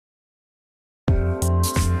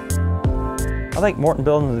think Morton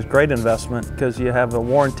Building is a great investment because you have a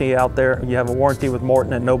warranty out there. You have a warranty with Morton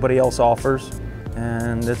that nobody else offers,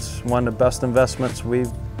 and it's one of the best investments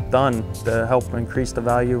we've done to help increase the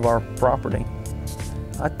value of our property.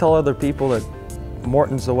 I tell other people that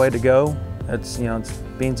Morton's the way to go. It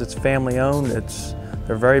means it's family owned.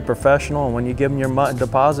 They're very professional, and when you give them your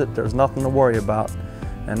deposit, there's nothing to worry about.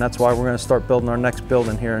 And that's why we're going to start building our next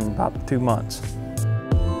building here in about 2 months.